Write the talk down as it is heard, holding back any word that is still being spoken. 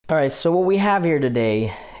All right, so what we have here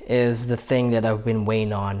today is the thing that I've been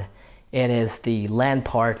waiting on. It is the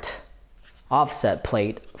Lanparte Offset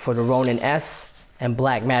Plate for the Ronin S and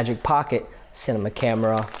Blackmagic Pocket Cinema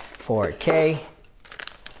Camera 4K.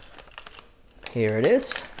 Here it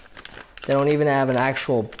is. They don't even have an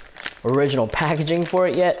actual original packaging for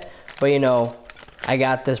it yet, but you know, I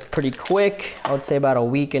got this pretty quick. I would say about a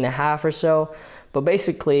week and a half or so. But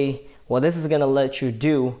basically, what this is gonna let you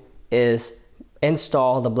do is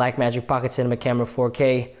install the Blackmagic Pocket Cinema Camera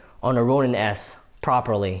 4K on a Ronin S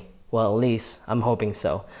properly. Well, at least I'm hoping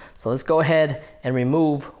so. So let's go ahead and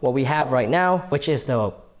remove what we have right now, which is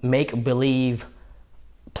the make-believe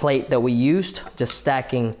plate that we used, just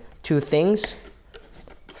stacking two things.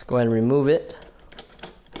 Let's go ahead and remove it.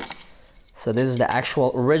 So this is the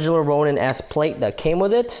actual original Ronin S plate that came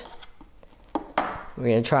with it. We're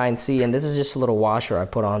gonna try and see, and this is just a little washer I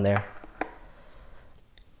put on there.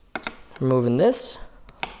 Removing this.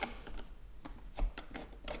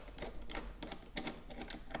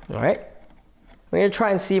 All right. We're gonna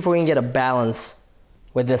try and see if we can get a balance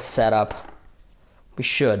with this setup. We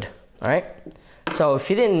should, all right? So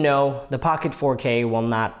if you didn't know, the Pocket 4K will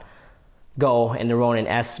not go in the Ronin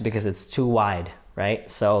S because it's too wide,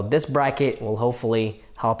 right? So this bracket will hopefully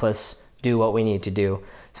help us do what we need to do.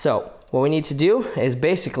 So what we need to do is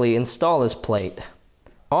basically install this plate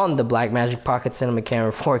on the Blackmagic Pocket Cinema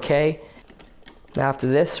Camera 4K. After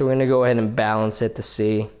this, we're gonna go ahead and balance it to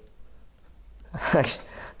see.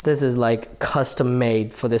 This is like custom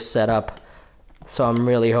made for this setup, so I'm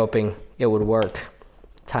really hoping it would work.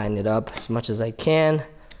 Tighten it up as much as I can.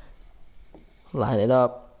 Line it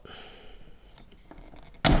up.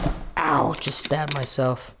 Ow, just stabbed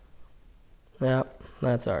myself. Yeah,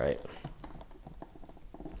 that's all right.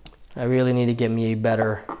 I really need to get me a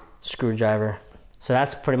better screwdriver. So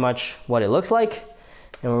that's pretty much what it looks like.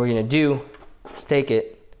 And what we're gonna do is take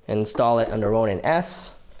it and install it on the Ronin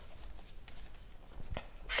S.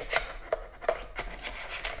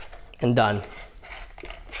 And done.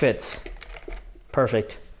 Fits.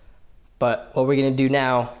 Perfect. But what we're gonna do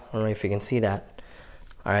now, I don't know if you can see that.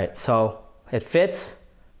 All right, so it fits,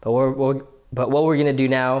 but what we're gonna do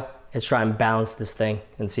now is try and balance this thing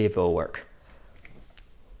and see if it will work.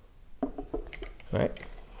 All right,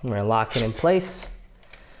 I'm gonna lock it in place.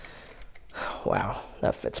 Wow,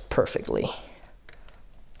 that fits perfectly.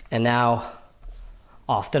 And now,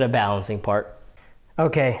 off to the balancing part.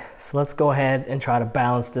 Okay, so let's go ahead and try to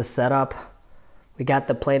balance this setup. We got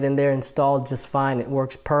the plate in there installed just fine. It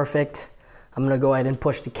works perfect. I'm gonna go ahead and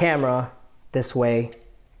push the camera this way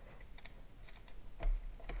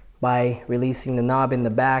by releasing the knob in the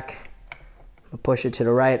back. I'll push it to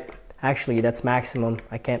the right. Actually, that's maximum.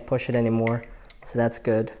 I can't push it anymore, so that's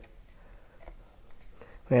good.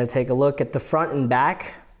 We're gonna take a look at the front and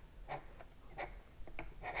back.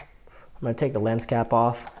 I'm gonna take the lens cap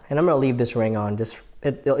off, and I'm gonna leave this ring on.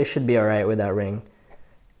 It should be all right with that ring.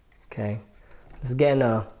 Okay, just getting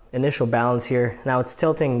a initial balance here. Now it's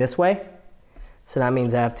tilting this way, so that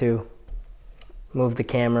means I have to move the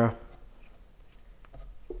camera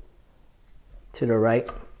to the right.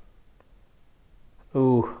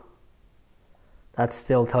 Ooh, that's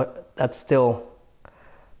still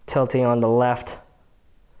tilting on the left.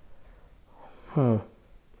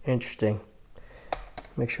 Interesting.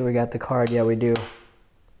 Make sure we got the card. Yeah, we do.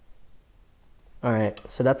 All right,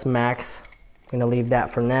 so that's max. I'm gonna leave that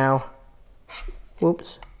for now.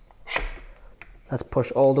 Whoops. Let's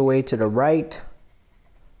push all the way to the right.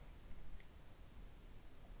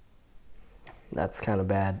 That's kind of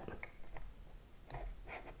bad.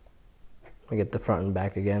 We get the front and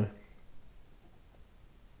back again.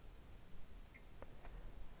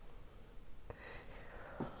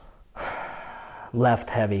 Left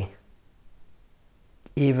heavy.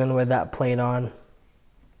 Even with that plate on,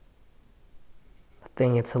 I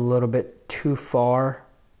think it's a little bit too far.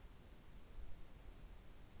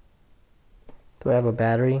 Do I have a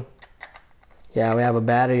battery? Yeah, we have a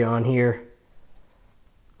battery on here.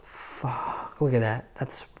 Fuck, look at that.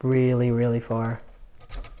 That's really, really far.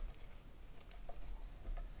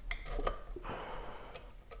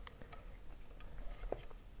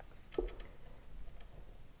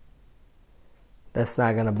 That's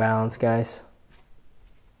not gonna balance, guys.